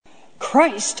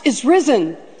Christ is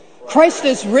risen. Christ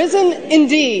is risen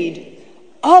indeed.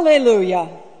 Alleluia.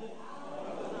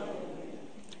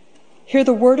 Hear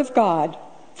the word of God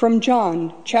from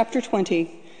John chapter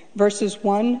 20, verses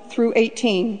 1 through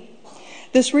 18.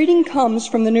 This reading comes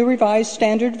from the New Revised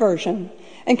Standard Version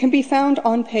and can be found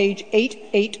on page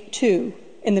 882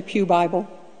 in the Pew Bible.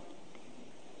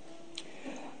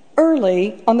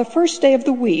 Early on the first day of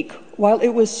the week, while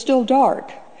it was still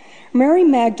dark, Mary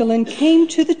Magdalene came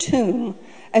to the tomb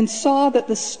and saw that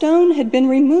the stone had been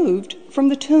removed from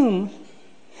the tomb.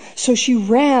 So she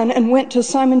ran and went to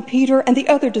Simon Peter and the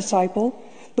other disciple,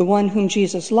 the one whom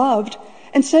Jesus loved,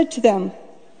 and said to them,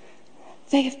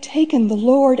 "They have taken the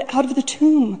Lord out of the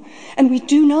tomb, and we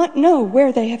do not know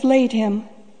where they have laid him."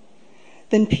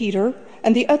 Then Peter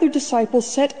and the other disciple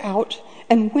set out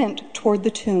and went toward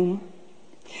the tomb.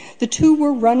 The two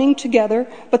were running together,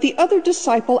 but the other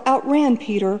disciple outran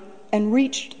Peter and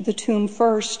reached the tomb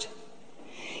first.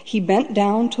 He bent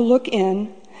down to look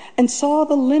in and saw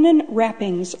the linen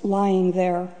wrappings lying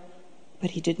there,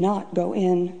 but he did not go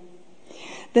in.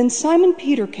 Then Simon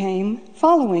Peter came,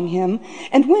 following him,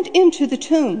 and went into the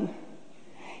tomb.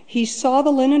 He saw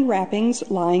the linen wrappings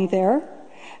lying there,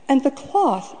 and the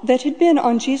cloth that had been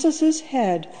on Jesus'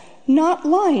 head, not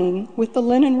lying with the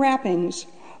linen wrappings,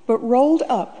 but rolled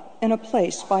up in a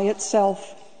place by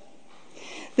itself.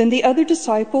 Then the other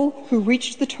disciple, who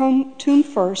reached the tomb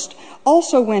first,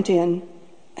 also went in,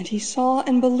 and he saw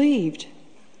and believed.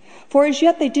 For as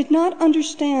yet they did not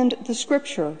understand the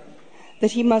scripture,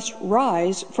 that he must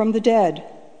rise from the dead.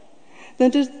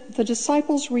 Then the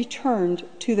disciples returned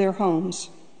to their homes.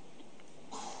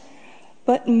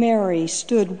 But Mary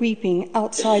stood weeping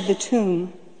outside the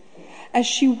tomb. As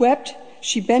she wept,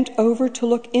 she bent over to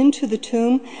look into the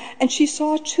tomb, and she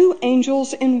saw two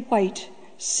angels in white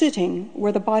sitting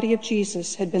where the body of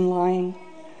Jesus had been lying,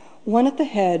 one at the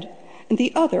head and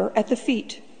the other at the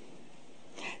feet.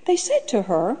 They said to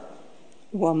her,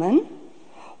 "Woman,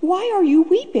 why are you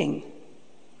weeping?"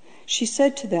 She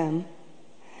said to them,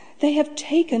 "They have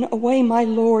taken away my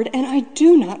Lord, and I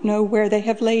do not know where they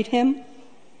have laid him."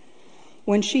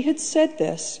 When she had said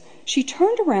this, she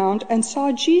turned around and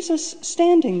saw Jesus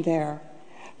standing there,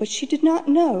 but she did not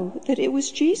know that it was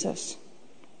Jesus.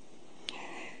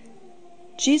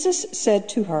 Jesus said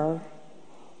to her,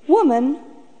 "Woman,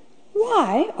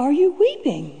 why are you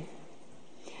weeping?"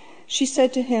 She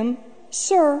said to him,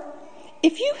 "Sir,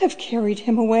 if you have carried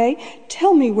him away,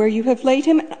 tell me where you have laid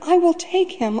him, and I will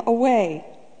take him away."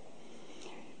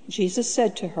 Jesus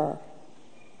said to her,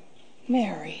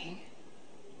 "Mary."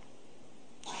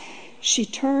 She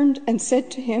turned and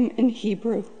said to him in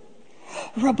Hebrew,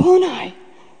 "Rabboni,"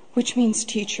 which means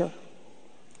teacher.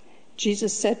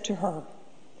 Jesus said to her,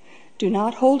 "Do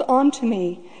not hold on to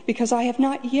me, because I have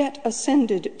not yet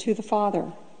ascended to the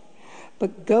Father.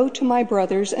 But go to my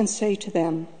brothers and say to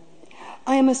them,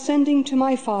 I am ascending to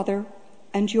my Father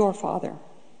and your Father,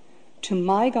 to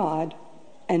my God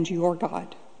and your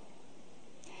God."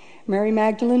 Mary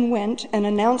Magdalene went and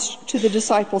announced to the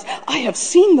disciples, "I have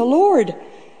seen the Lord."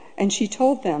 And she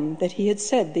told them that he had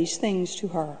said these things to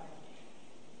her.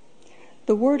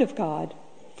 The word of God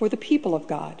for the people of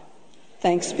God.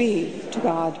 Thanks be to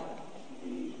God.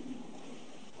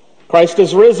 Christ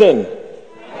is risen.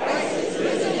 Christ is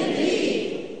risen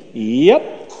indeed.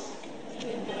 Yep.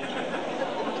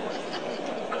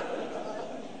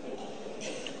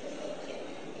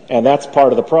 And that's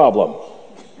part of the problem.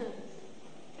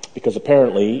 Because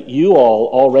apparently you all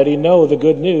already know the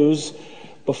good news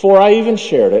before I even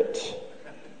shared it.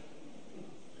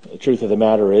 The truth of the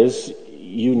matter is,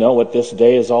 you know what this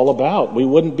day is all about. We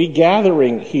wouldn't be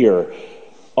gathering here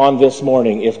on this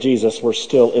morning if Jesus were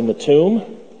still in the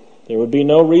tomb. There would be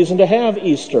no reason to have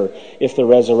Easter if the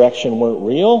resurrection weren't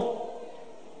real.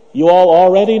 You all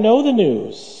already know the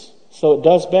news. So it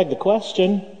does beg the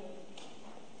question,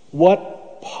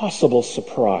 what possible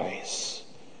surprise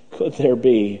could there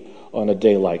be on a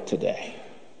day like today?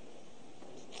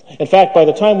 In fact, by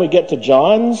the time we get to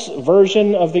John's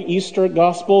version of the Easter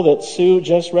gospel that Sue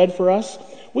just read for us,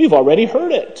 we've already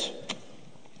heard it.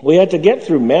 We had to get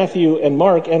through Matthew and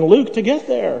Mark and Luke to get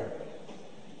there.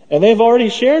 And they've already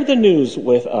shared the news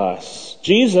with us.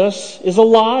 Jesus is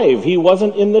alive. He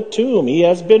wasn't in the tomb. He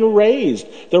has been raised.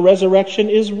 The resurrection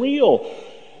is real.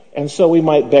 And so we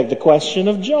might beg the question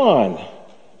of John,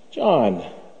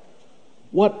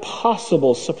 what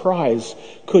possible surprise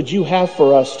could you have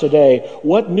for us today?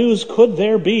 What news could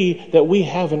there be that we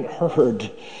haven't heard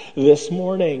this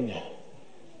morning?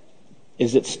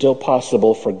 Is it still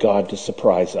possible for God to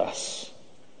surprise us?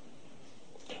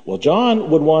 Well,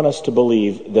 John would want us to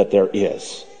believe that there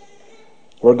is.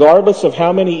 Regardless of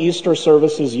how many Easter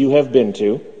services you have been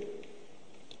to,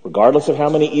 regardless of how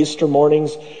many Easter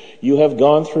mornings you have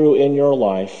gone through in your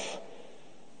life,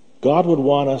 God would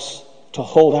want us to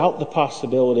hold out the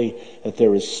possibility that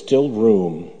there is still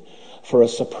room for a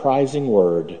surprising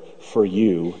word for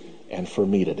you and for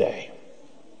me today.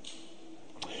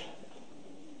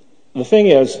 The thing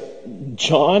is,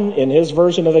 John, in his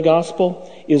version of the gospel,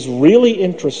 is really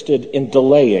interested in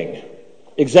delaying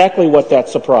exactly what that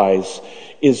surprise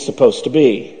is supposed to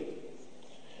be.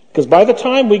 Because by the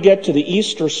time we get to the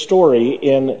Easter story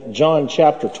in John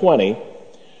chapter 20,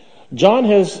 John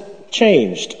has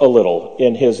changed a little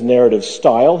in his narrative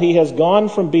style. He has gone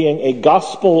from being a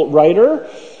gospel writer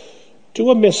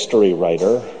to a mystery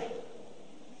writer.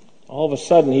 All of a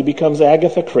sudden, he becomes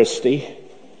Agatha Christie,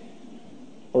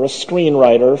 or a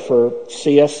screenwriter for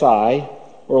CSI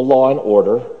or Law and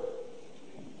Order.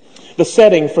 The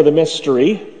setting for the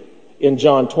mystery in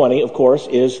John 20, of course,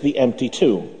 is the empty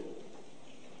tomb,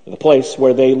 the place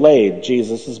where they laid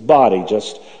Jesus' body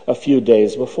just a few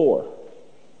days before.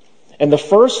 And the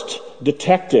first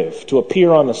detective to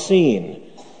appear on the scene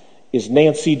is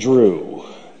Nancy Drew,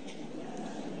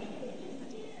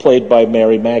 played by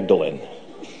Mary Magdalene.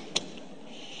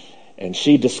 And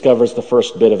she discovers the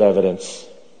first bit of evidence.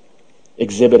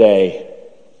 Exhibit A,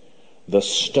 the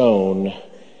stone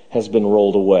has been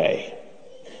rolled away.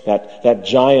 That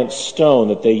giant stone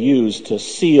that they used to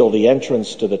seal the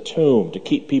entrance to the tomb, to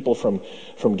keep people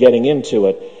from getting into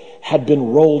it, had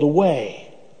been rolled away.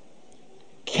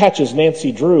 Catches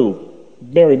Nancy Drew,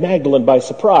 Mary Magdalene, by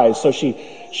surprise, so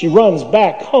she runs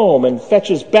back home and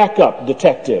fetches backup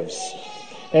detectives.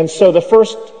 And so the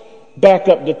first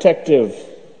backup detective,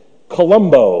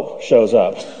 Columbo, shows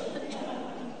up,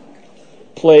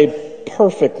 played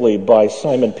perfectly by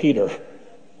Simon Peter,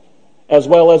 as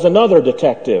well as another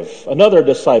detective, another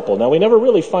disciple. Now, we never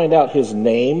really find out his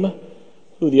name,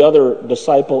 who the other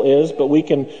disciple is, but we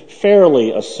can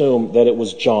fairly assume that it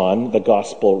was John, the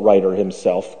gospel writer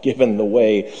himself, given the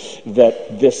way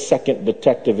that this second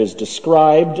detective is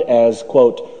described as,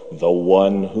 quote, the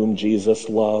one whom Jesus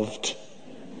loved.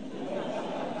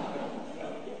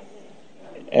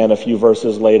 And a few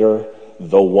verses later,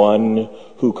 the one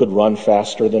who could run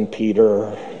faster than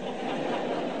Peter.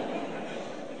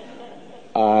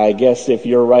 I guess if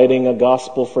you're writing a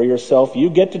gospel for yourself, you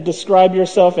get to describe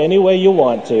yourself any way you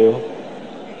want to.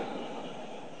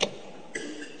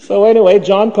 So anyway,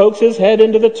 John pokes his head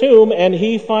into the tomb and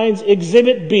he finds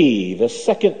Exhibit B, the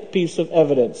second piece of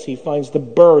evidence. He finds the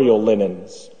burial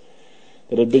linens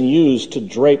that had been used to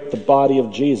drape the body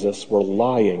of Jesus were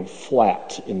lying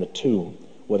flat in the tomb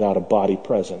without a body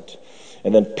present.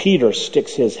 And then Peter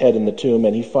sticks his head in the tomb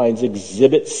and he finds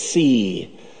Exhibit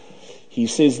C. He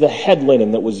sees the head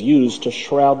linen that was used to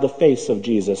shroud the face of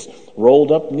Jesus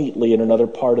rolled up neatly in another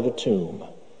part of the tomb.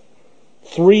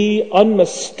 3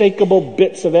 unmistakable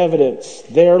bits of evidence.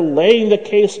 They're laying the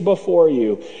case before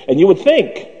you. And you would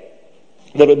think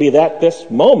that it would be at this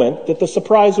moment that the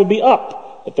surprise would be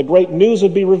up, that the great news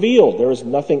would be revealed. There is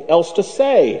nothing else to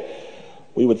say.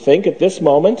 We would think at this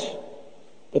moment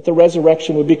that the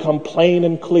resurrection would become plain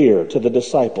and clear to the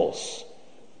disciples.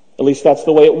 At least that's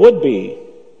the way it would be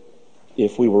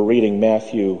if we were reading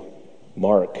Matthew,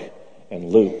 Mark, and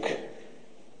Luke.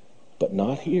 But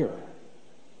not here.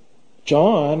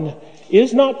 John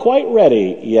is not quite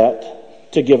ready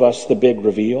yet to give us the big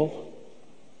reveal.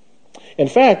 In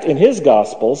fact, in his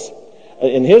gospel,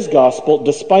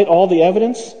 despite all the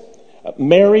evidence,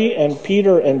 Mary and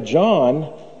Peter and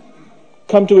John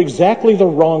come to exactly the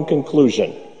wrong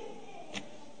conclusion.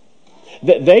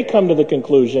 They come to the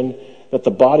conclusion that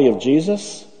the body of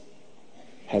Jesus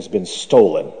has been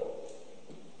stolen.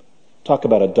 Talk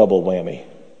about a double whammy.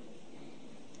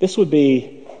 This would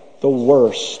be the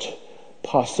worst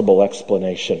possible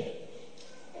explanation.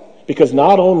 Because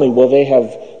not only will they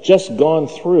have just gone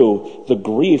through the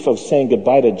grief of saying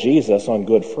goodbye to Jesus on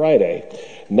Good Friday,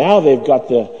 now they've got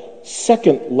the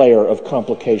second layer of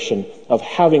complication of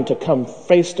having to come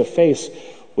face to face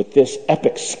with this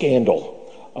epic scandal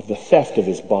of the theft of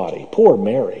his body. Poor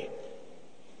Mary.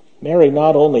 Mary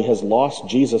not only has lost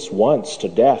Jesus once to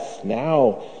death,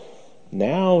 now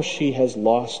she has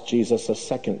lost Jesus a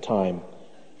second time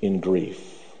in grief.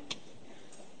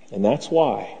 And that's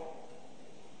why,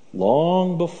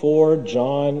 long before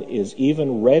John is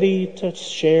even ready to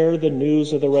share the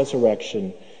news of the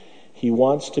resurrection, he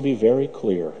wants to be very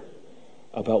clear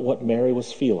about what Mary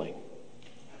was feeling.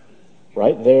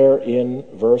 Right there in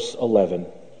verse 11,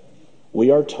 we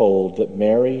are told that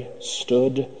Mary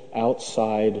stood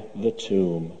outside the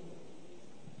tomb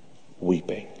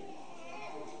weeping.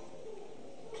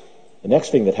 The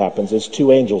next thing that happens is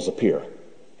 2 angels appear.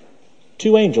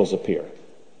 two angels appear.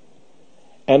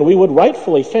 And we would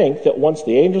rightfully think that once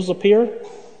the angels appear,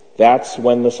 that's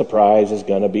when the surprise is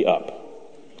going to be up.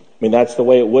 I mean, that's the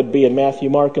way it would be in Matthew,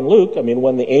 Mark, and Luke. I mean,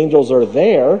 when the angels are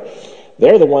there,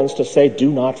 they're the ones to say,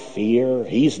 do not fear.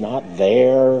 He's not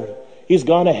there. He's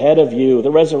gone ahead of you.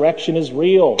 The resurrection is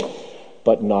real.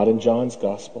 But not in John's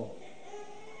gospel.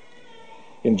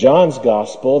 In John's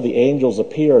gospel, the angels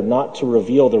appear not to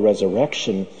reveal the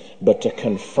resurrection, but to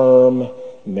confirm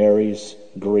Mary's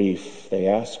grief. They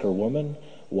ask her, woman,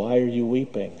 why are you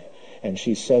weeping? And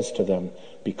she says to them,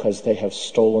 because they have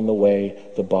stolen away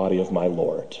the body of my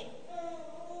Lord.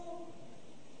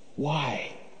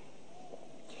 Why?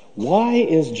 Why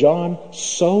is John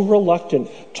so reluctant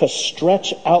to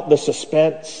stretch out the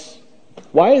suspense?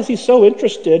 Why is he so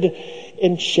interested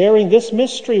in sharing this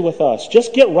mystery with us?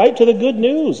 Just get right to the good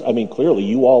news. I mean, clearly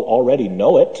you all already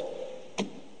know it.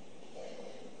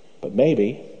 But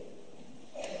maybe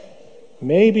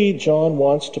John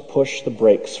wants to push the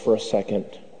brakes for a second.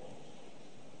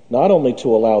 Not only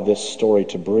to allow this story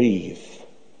to breathe,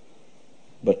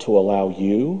 but to allow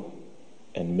you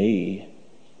and me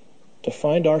to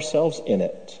find ourselves in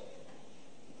it.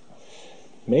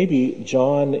 Maybe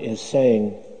John is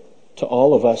saying to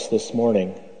all of us this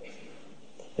morning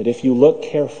that if you look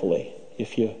carefully,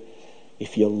 if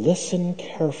you listen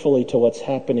carefully to what's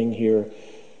happening here,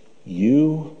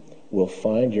 you will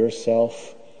find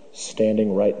yourself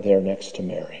standing right there next to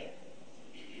Mary.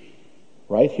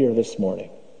 Right here this morning.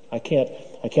 I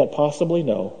can't possibly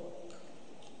know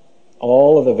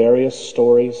all of the various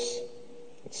stories,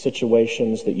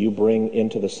 situations that you bring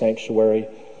into the sanctuary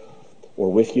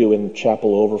or with you in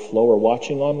Chapel Overflow or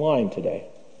watching online today.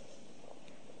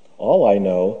 All I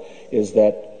know is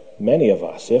that many of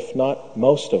us, if not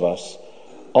most of us,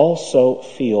 also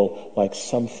feel like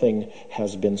something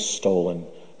has been stolen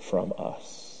from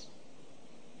us.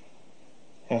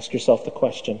 Ask yourself the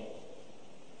question,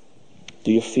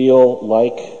 do you feel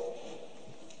like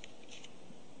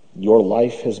your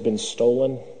life has been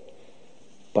stolen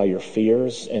by your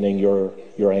fears and in your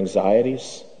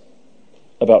anxieties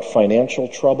about financial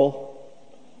trouble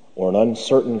or an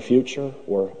uncertain future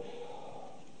or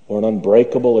an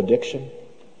unbreakable addiction?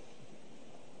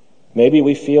 Maybe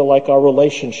we feel like our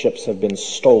relationships have been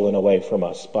stolen away from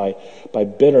us by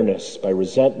bitterness, by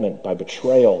resentment, by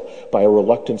betrayal, by a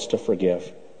reluctance to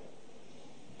forgive.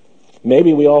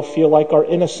 Maybe we all feel like our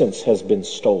innocence has been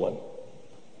stolen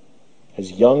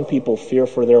as young people fear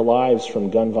for their lives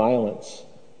from gun violence,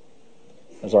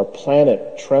 as our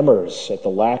planet tremors at the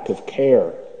lack of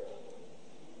care,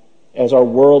 as our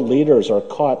world leaders are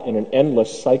caught in an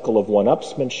endless cycle of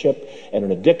one-upsmanship and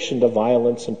an addiction to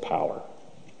violence and power.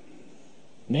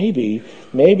 Maybe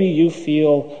you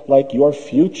feel like your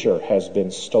future has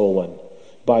been stolen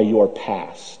by your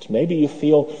past. Maybe you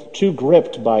feel too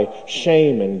gripped by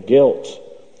shame and guilt,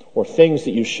 or things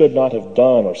that you should not have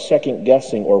done, or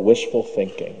second-guessing, or wishful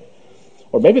thinking.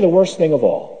 Or maybe the worst thing of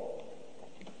all,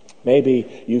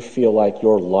 maybe you feel like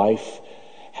your life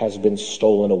has been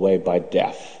stolen away by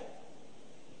death.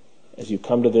 As you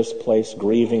come to this place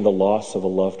grieving the loss of a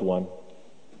loved one,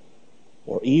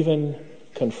 or even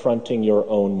confronting your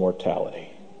own mortality.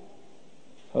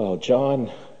 Oh,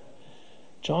 John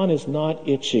is not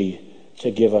itchy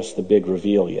to give us the big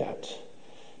reveal yet,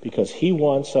 because he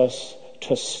wants us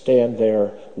to stand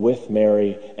there with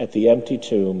Mary at the empty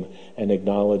tomb and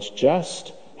acknowledge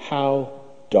just how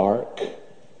dark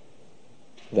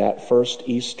that first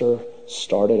Easter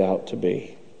started out to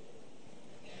be.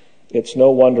 It's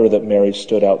no wonder that Mary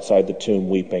stood outside the tomb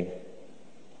weeping,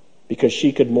 because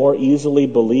she could more easily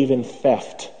believe in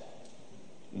theft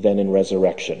than in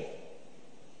resurrection.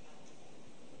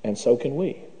 And so can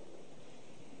we.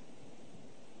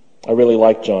 I really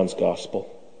like John's gospel.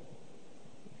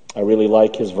 I really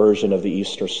like his version of the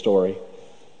Easter story,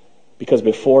 because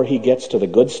before he gets to the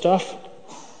good stuff,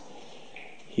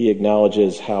 he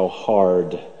acknowledges how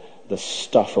hard the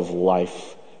stuff of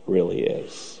life really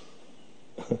is.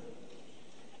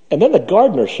 And then the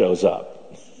gardener shows up.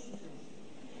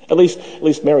 At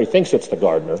least Mary thinks it's the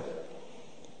gardener.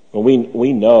 Well,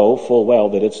 we know full well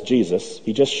that it's Jesus.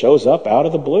 He just shows up out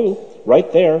of the blue, right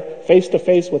there, face to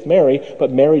face with Mary,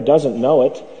 but Mary doesn't know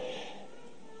it.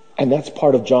 And that's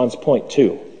part of John's point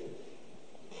too.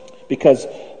 Because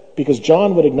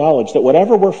John would acknowledge that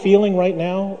whatever we're feeling right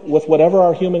now, with whatever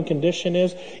our human condition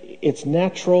is, it's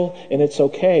natural and it's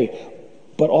okay.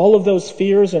 But all of those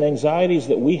fears and anxieties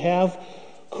that we have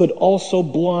could also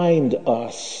blind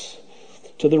us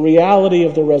to the reality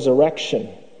of the resurrection.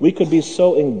 We could be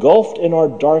so engulfed in our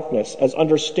darkness, as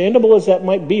understandable as that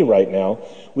might be right now,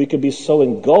 we could be so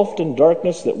engulfed in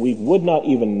darkness that we would not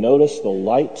even notice the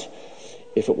light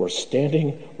if it were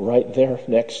standing right there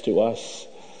next to us.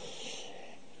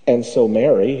 And so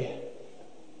Mary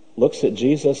looks at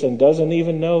Jesus and doesn't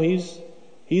even know he's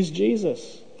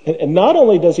Jesus. And not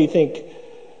only does she think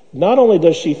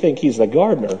he's the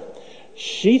gardener,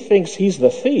 she thinks he's the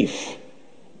thief.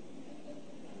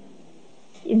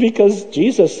 Because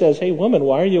Jesus says, "Hey woman,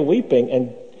 why are you weeping?"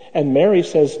 And Mary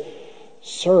says,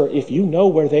 "Sir, if you know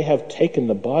where they have taken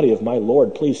the body of my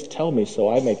Lord, please tell me so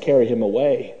I may carry him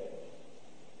away."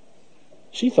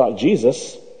 She thought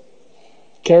Jesus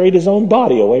carried his own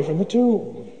body away from the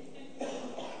tomb.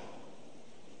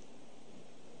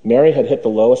 Mary had hit the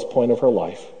lowest point of her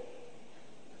life.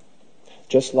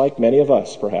 Just like many of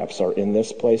us, perhaps, are in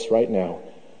this place right now,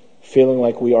 feeling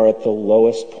like we are at the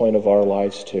lowest point of our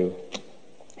lives too.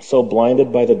 So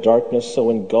blinded by the darkness, so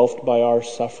engulfed by our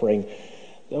suffering,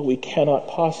 that we cannot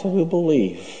possibly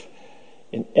believe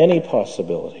in any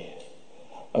possibility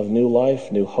of new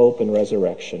life, new hope, and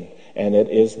resurrection. And it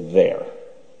is there.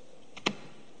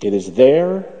 It is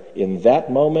there in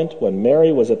that moment when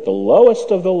Mary was at the lowest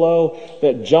of the low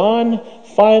that John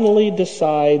finally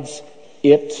decides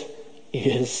it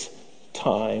is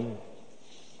time.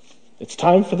 It's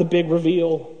time for the big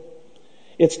reveal.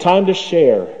 It's time to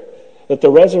share that the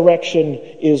resurrection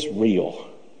is real.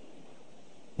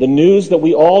 The news that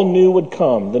we all knew would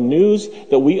come, the news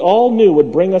that we all knew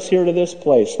would bring us here to this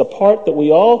place, the part that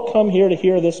we all come here to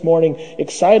hear this morning,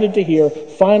 excited to hear,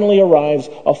 finally arrives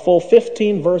a full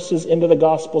 15 verses into the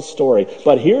gospel story.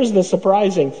 But here's the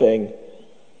surprising thing,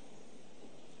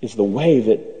 is the way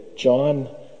that John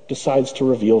decides to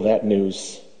reveal that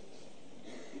news.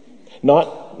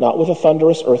 Not with a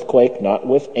thunderous earthquake, not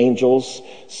with angels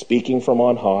speaking from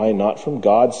on high, not from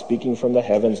God speaking from the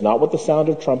heavens, not with the sound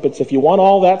of trumpets. If you want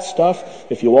all that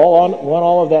stuff, if you want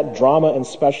all of that drama and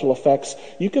special effects,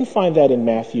 you can find that in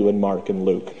Matthew and Mark and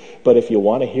Luke. But if you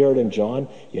want to hear it in John,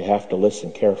 you have to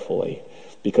listen carefully.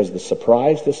 Because the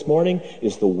surprise this morning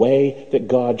is the way that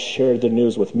God shared the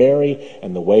news with Mary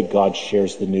and the way God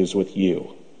shares the news with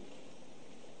you.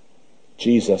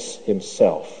 Jesus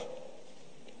himself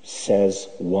says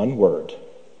one word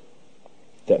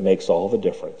that makes all the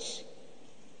difference.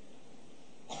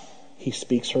 He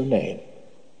speaks her name,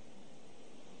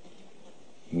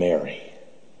 Mary.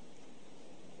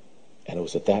 And it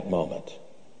was at that moment,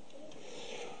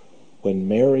 when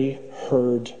Mary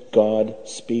heard God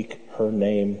speak her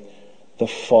name, the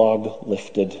fog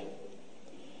lifted,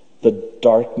 the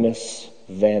darkness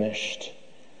vanished,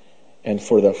 and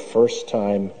for the first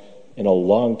time in a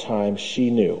long time,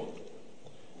 she knew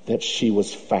that she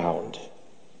was found.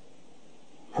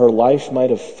 Her life might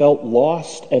have felt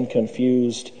lost and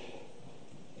confused,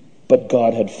 but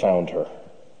God had found her.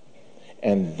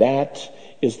 And that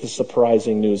is the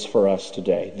surprising news for us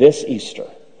today. This Easter,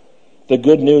 the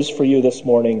good news for you this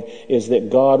morning is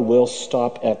that God will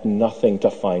stop at nothing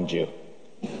to find you.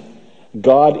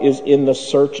 God is in the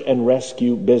search and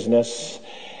rescue business.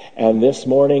 And this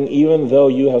morning, even though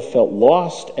you have felt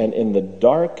lost and in the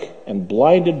dark and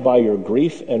blinded by your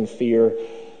grief and fear,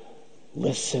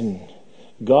 listen,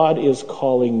 God is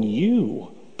calling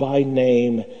you by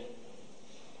name,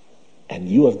 and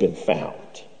you have been found.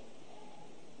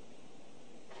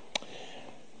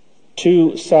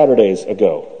 2 Saturdays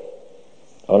ago,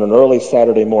 on an early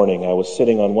Saturday morning, I was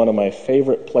sitting on one of my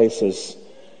favorite places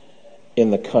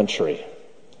in the country,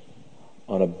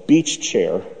 on a beach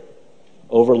chair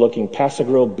overlooking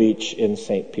Passagrille Beach in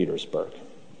St. Petersburg.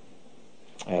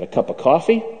 I had a cup of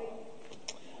coffee,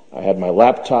 I had my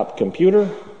laptop computer,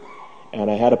 and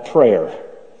I had a prayer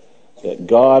that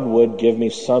God would give me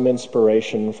some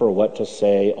inspiration for what to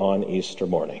say on Easter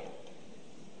morning.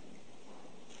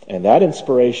 And that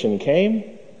inspiration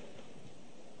came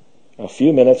a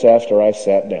few minutes after I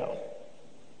sat down.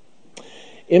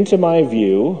 Into my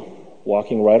view,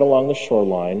 walking right along the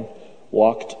shoreline,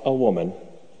 walked a woman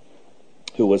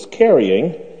who was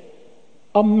carrying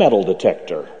a metal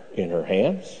detector in her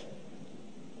hands.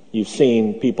 You've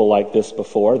seen people like this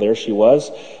before. There she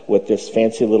was with this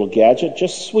fancy little gadget,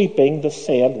 just sweeping the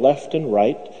sand left and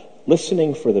right,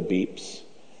 listening for the beeps.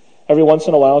 Every once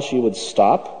in a while she would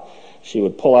stop. She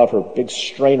would pull out her big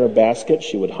strainer basket.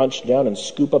 She would hunch down and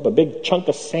scoop up a big chunk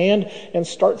of sand and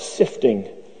start sifting.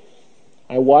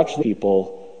 I watched the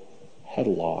people had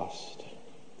lost.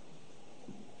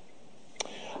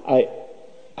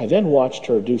 I then watched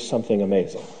her do something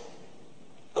amazing.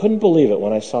 Couldn't believe it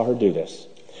when I saw her do this.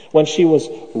 When she was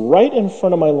right in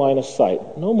front of my line of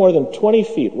sight, no more than 20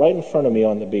 feet right in front of me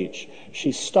on the beach,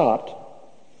 she stopped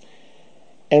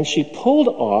and she pulled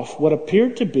off what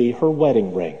appeared to be her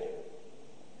wedding ring.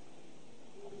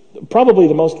 Probably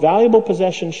the most valuable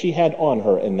possession she had on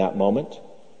her in that moment.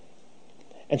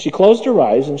 And she closed her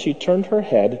eyes and she turned her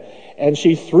head and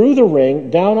she threw the ring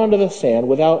down onto the sand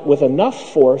with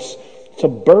enough force to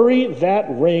bury that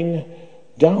ring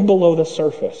down below the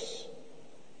surface.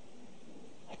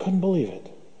 I couldn't believe it.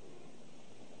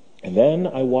 And then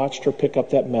I watched her pick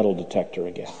up that metal detector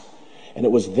again. And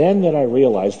it was then that I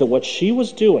realized that what she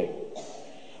was doing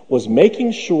was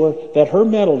making sure that her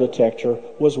metal detector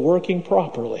was working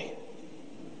properly.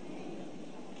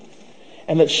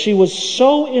 And that she was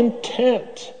so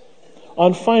intent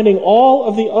on finding all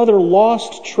of the other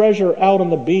lost treasure out on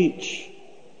the beach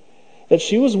that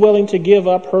she was willing to give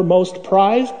up her most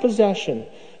prized possession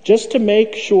just to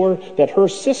make sure that her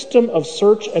system of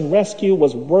search and rescue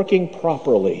was working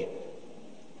properly.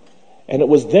 And it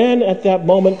was then at that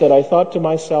moment that I thought to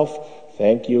myself,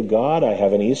 thank you, God, I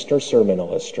have an Easter sermon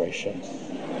illustration.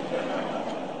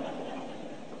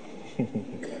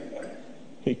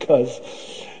 Because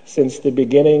since the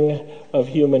beginning of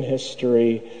human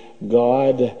history,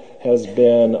 God has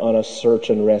been on a search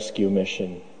and rescue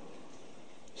mission,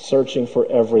 searching for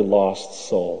every lost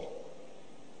soul,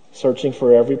 searching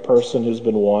for every person who's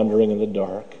been wandering in the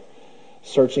dark,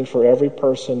 searching for every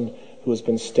person who has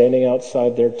been standing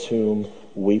outside their tomb,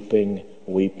 weeping,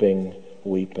 weeping,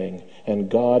 weeping. And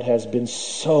God has been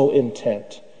so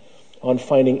intent on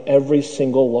finding every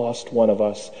single lost one of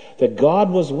us that God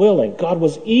was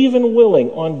even willing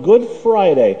on Good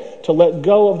Friday to let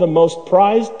go of the most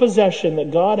prized possession that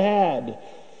God had,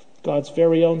 God's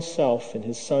very own self in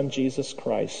his Son Jesus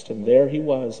Christ. And there he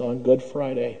was on Good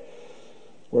Friday,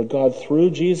 where God threw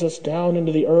Jesus down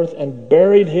into the earth and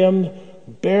buried him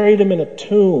in a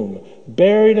tomb,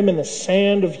 buried him in the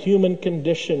sand of human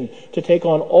condition to take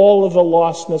on all of the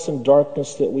lostness and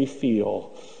darkness that we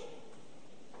feel.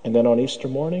 And then on Easter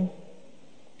morning,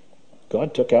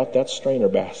 God took out that strainer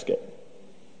basket.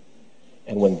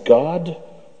 And when God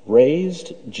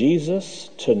raised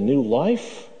Jesus to new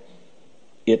life,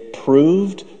 it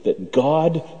proved that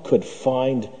God could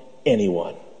find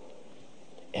anyone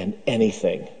and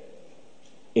anything,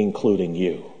 including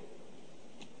you.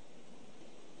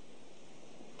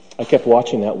 I kept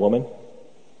watching that woman.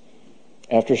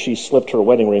 After she slipped her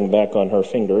wedding ring back on her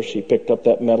finger, she picked up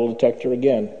that metal detector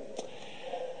again.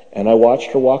 And I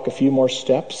watched her walk a few more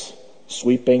steps,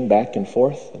 sweeping back and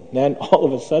forth. And then all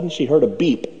of a sudden she heard a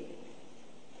beep.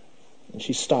 And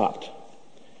she stopped.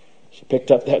 She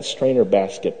picked up that strainer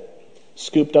basket,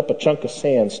 scooped up a chunk of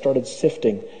sand, started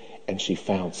sifting, and she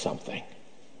found something.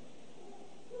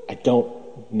 I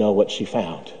don't know what she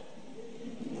found.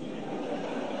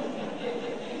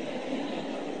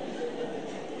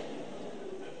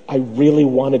 I really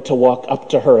wanted to walk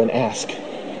up to her and ask.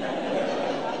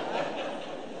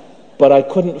 But I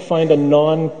couldn't find a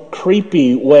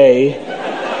non-creepy way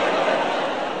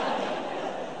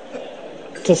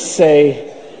to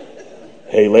say,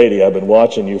 hey lady, I've been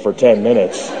watching you for 10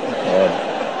 minutes.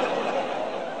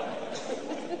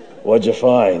 What'd you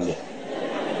find?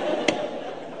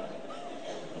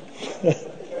 It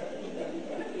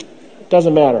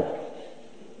doesn't matter.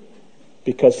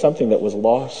 Because something that was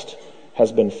lost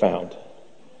has been found.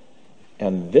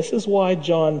 And this is why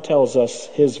John tells us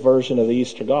his version of the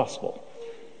Easter gospel.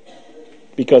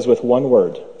 Because with one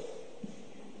word,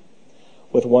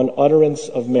 with one utterance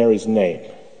of Mary's name,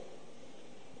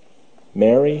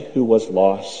 Mary, who was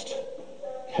lost,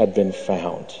 had been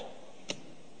found.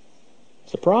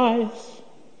 Surprise!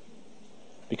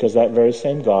 Because that very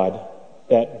same God,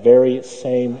 that very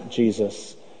same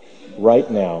Jesus, right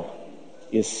now,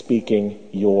 is speaking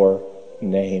your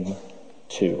name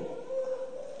too.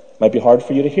 Might be hard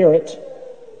for you to hear it.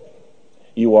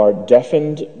 You are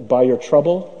deafened by your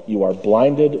trouble. You are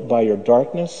blinded by your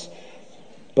darkness.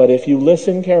 But if you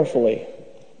listen carefully,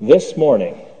 this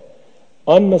morning,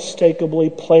 unmistakably,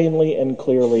 plainly, and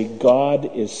clearly,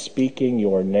 God is speaking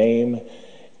your name,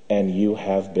 and you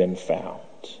have been found.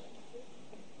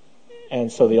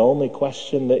 And so the only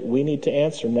question that we need to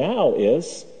answer now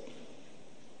is,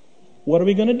 what are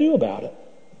we going to do about it?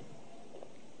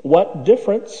 What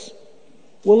difference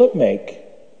will it make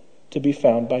to be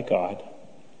found by God?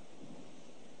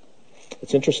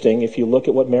 It's interesting, if you look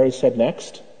at what Mary said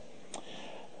next,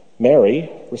 Mary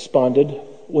responded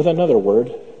with another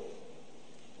word,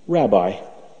 rabbi,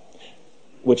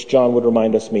 which John would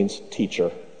remind us means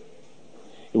teacher.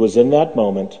 It was in that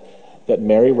moment that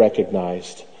Mary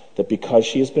recognized that because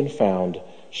she has been found,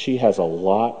 she has a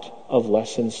lot of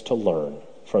lessons to learn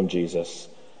from Jesus,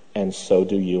 and so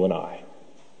do you and I.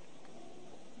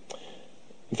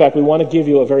 In fact, we want to give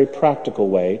you a very practical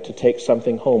way to take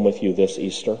something home with you this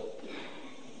Easter.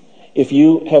 If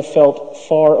you have felt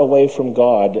far away from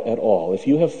God at all, if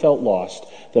you have felt lost,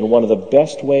 then one of the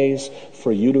best ways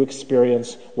for you to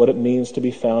experience what it means to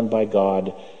be found by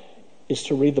God is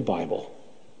to read the Bible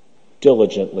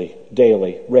diligently,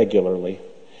 daily, regularly.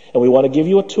 And we want to give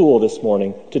you a tool this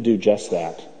morning to do just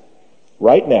that.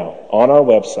 Right now, on our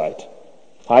website,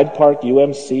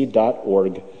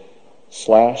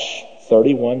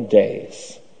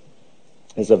 hydeparkumc.org/31days,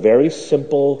 is a very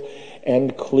simple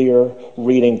and clear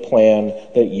reading plan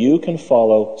that you can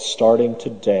follow starting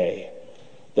today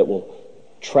that will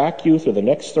track you through the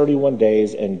next 31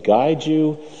 days and guide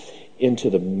you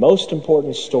into the most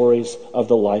important stories of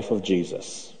the life of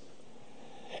Jesus.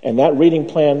 And that reading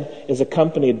plan is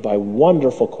accompanied by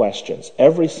wonderful questions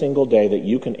every single day that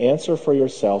you can answer for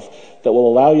yourself that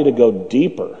will allow you to go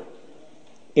deeper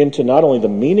into not only the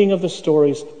meaning of the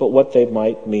stories, but what they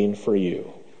might mean for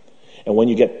you. And when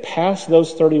you get past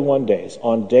those 31 days,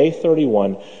 on day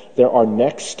 31, there are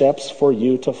next steps for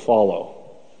you to follow,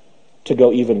 to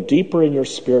go even deeper in your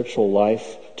spiritual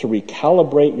life, to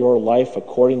recalibrate your life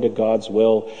according to God's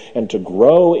will, and to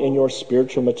grow in your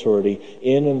spiritual maturity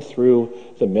in and through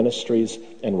the ministries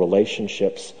and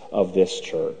relationships of this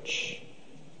church.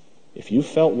 If you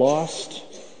felt lost,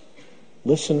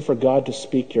 listen for God to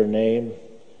speak your name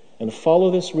and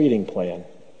follow this reading plan.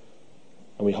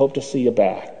 And we hope to see you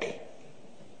back.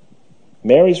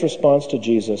 Mary's response to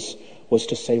Jesus was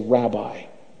to say, "Rabbi,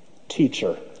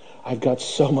 teacher, I've got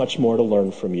so much more to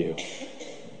learn from you."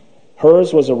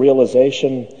 Hers was a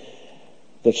realization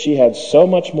that she had so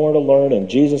much more to learn and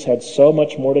Jesus had so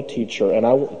much more to teach her. And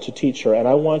I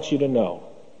want you to know,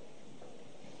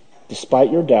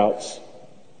 despite your doubts,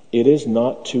 it is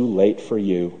not too late for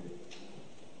you.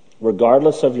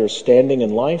 Regardless of your standing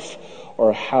in life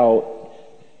or how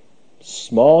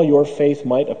small your faith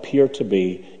might appear to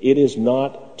be, it is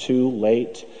not too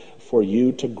late for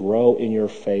you to grow in your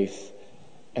faith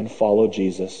and follow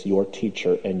Jesus, your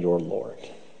teacher and your Lord.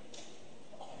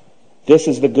 This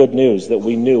is the good news that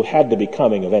we knew had to be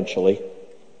coming eventually.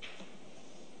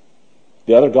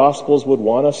 The other Gospels would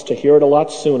want us to hear it a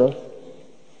lot sooner.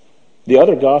 The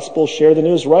other Gospels share the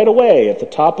news right away at the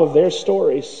top of their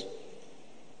stories.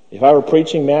 If I were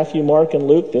preaching Matthew, Mark, and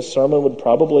Luke, this sermon would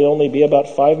probably only be about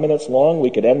 5 minutes long.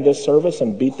 We could end this service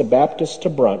and beat the Baptists to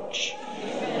brunch.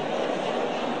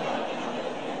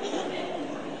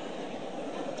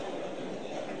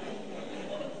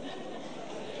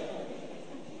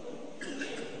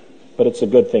 But it's a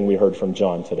good thing we heard from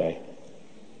John today,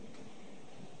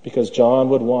 because John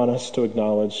would want us to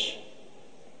acknowledge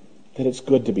that it's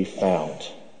good to be found,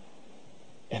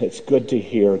 and it's good to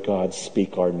hear God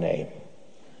speak our name,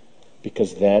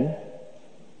 because then,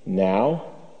 now,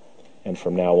 and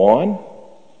from now on,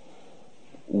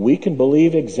 we can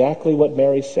believe exactly what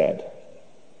Mary said.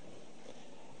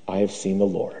 I have seen the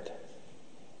Lord.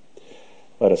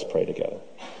 Let us pray together.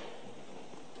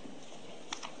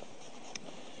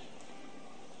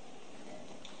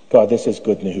 God, this is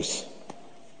good news.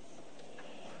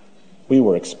 We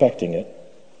were expecting it.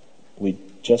 We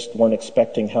just weren't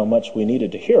expecting how much we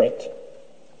needed to hear it,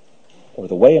 or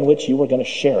the way in which you were going to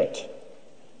share it.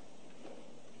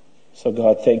 So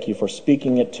God, thank you for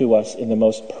speaking it to us in the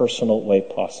most personal way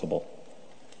possible,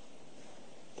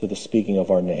 through the speaking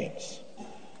of our names.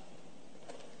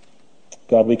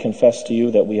 God, we confess to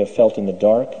you that we have felt in the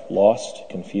dark, lost,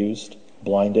 confused,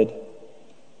 blinded.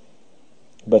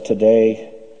 But today,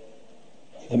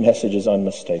 the message is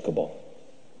unmistakable.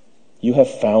 You have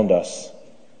found us.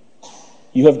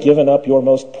 You have given up your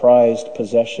most prized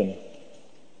possession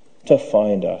to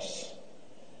find us.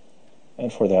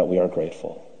 And for that we are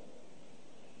grateful.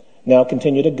 Now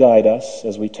continue to guide us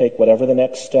as we take whatever the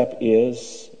next step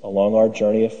is along our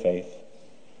journey of faith,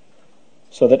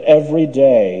 so that every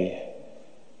day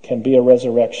can be a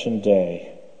resurrection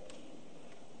day,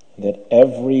 that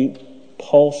every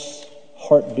pulse,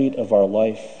 heartbeat of our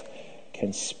life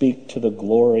can speak to the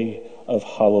glory of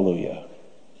hallelujah.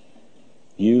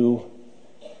 You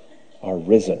are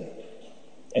risen,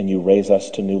 and you raise us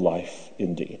to new life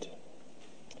indeed.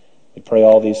 We pray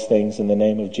all these things in the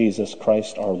name of Jesus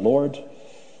Christ our Lord,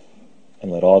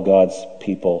 and let all God's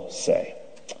people say,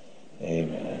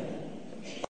 Amen.